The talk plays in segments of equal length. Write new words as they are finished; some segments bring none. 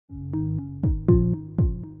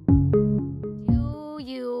Do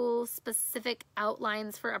you specific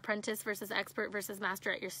outlines for apprentice versus expert versus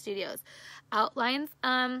master at your studios? Outlines?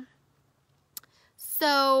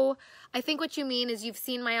 So I think what you mean is you've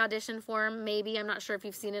seen my audition form. Maybe, I'm not sure if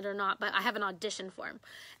you've seen it or not, but I have an audition form.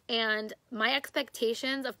 And my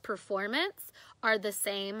expectations of performance are the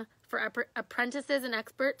same for apprentices and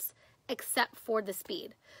experts, except for the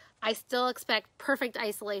speed. I still expect perfect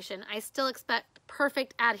isolation. I still expect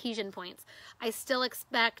perfect adhesion points. I still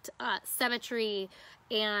expect symmetry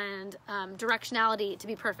and directionality to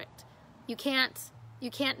be perfect. You can't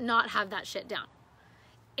not have that shit down.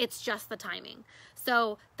 It's just the timing.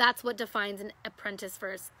 So that's what defines an apprentice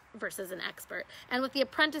versus an expert. And with the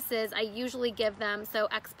apprentices, I usually give them, so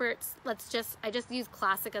experts, I just use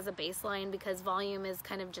classic as a baseline because volume is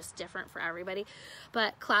kind of just different for everybody.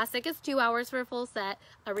 But classic is 2 hours for a full set.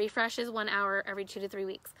 A refresh is 1 hour every 2 to 3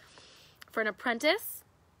 weeks. For an apprentice,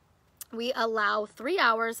 we allow 3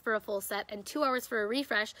 hours for a full set and 2 hours for a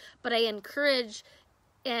refresh, but I encourage,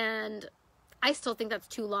 and I still think that's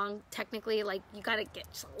too long technically, like you gotta get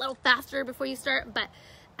just a little faster before you start, but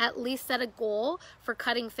at least set a goal for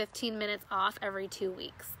cutting 15 minutes off every 2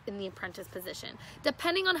 weeks in the apprentice position,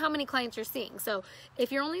 depending on how many clients you're seeing. So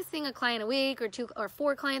if you're only seeing a client a week or 2 or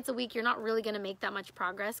 4 clients a week, you're not really gonna make that much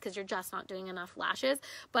progress because you're just not doing enough lashes.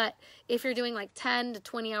 But if you're doing like 10 to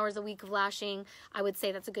 20 hours a week of lashing, I would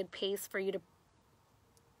say that's a good pace for you to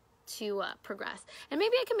progress. And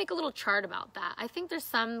maybe I can make a little chart about that. I think there's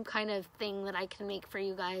some kind of thing that I can make for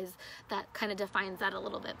you guys that kind of defines that a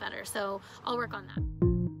little bit better. So I'll work on that.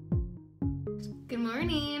 Good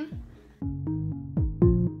morning.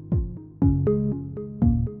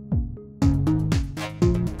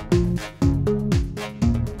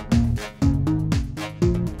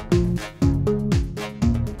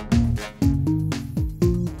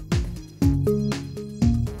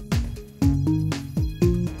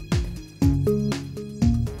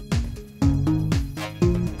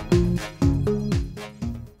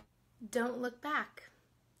 Don't look back.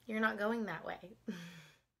 You're not going that way.